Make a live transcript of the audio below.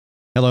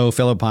Hello,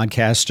 fellow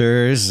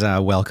podcasters.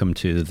 Welcome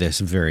to this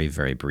very,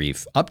 very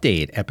brief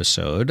update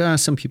episode.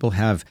 Some people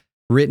have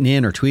written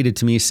in or tweeted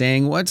to me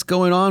saying, "What's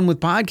going on with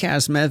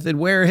Podcast Method?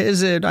 Where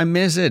is it? I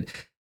miss it."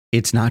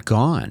 It's not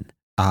gone.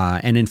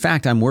 And in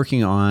fact, I'm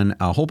working on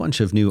a whole bunch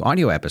of new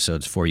audio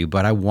episodes for you,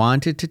 but I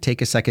wanted to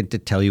take a second to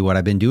tell you what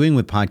I've been doing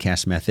with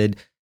Podcast Method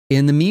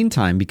in the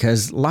meantime,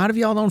 because a lot of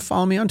y'all don't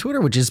follow me on Twitter,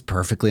 which is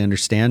perfectly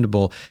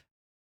understandable.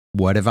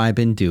 What have I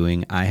been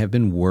doing? I have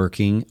been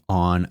working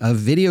on a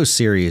video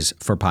series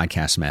for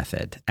Podcast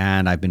Method,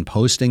 and I've been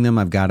posting them.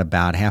 I've got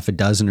about half a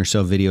dozen or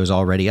so videos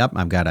already up.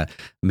 I've got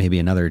maybe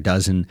another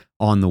dozen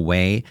on the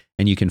way,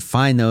 and you can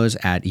find those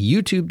at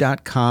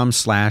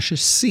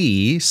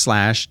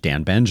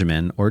youtube.com/c/Dan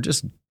Benjamin, or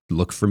just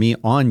look for me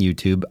on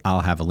YouTube.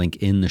 I'll have a link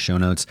in the show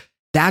notes.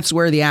 That's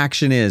where the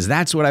action is.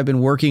 That's what I've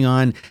been working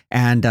on.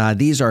 And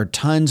these are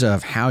tons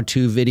of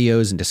how-to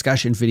videos and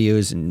discussion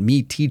videos and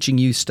me teaching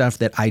you stuff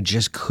that I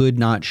just could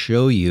not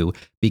show you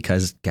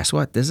because guess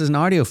what? This is an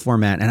audio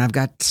format and I've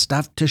got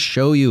stuff to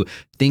show you,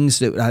 things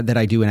that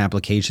I do in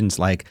applications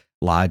like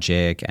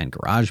Logic and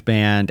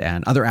GarageBand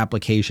and other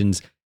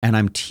applications. And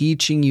I'm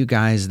teaching you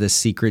guys the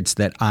secrets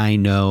that I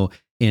know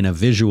in a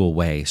visual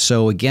way.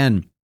 So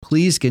again,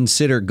 please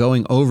consider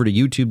going over to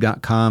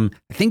youtube.com.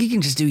 I think you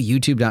can just do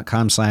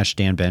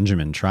youtube.com/Dan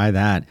Benjamin. Try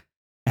that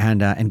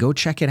and go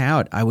check it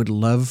out. I would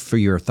love for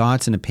your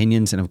thoughts and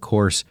opinions and, of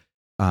course,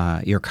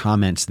 your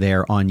comments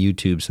there on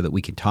YouTube so that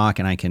we can talk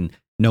and I can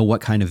know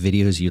what kind of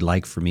videos you'd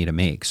like for me to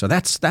make. So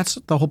that's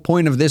the whole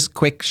point of this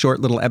quick,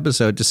 short little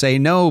episode, to say,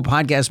 no,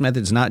 Podcast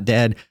Method's not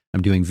dead.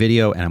 I'm doing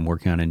video and I'm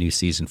working on a new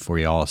season for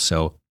you all.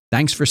 So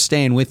thanks for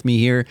staying with me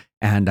here,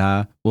 and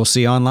we'll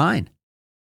see you online.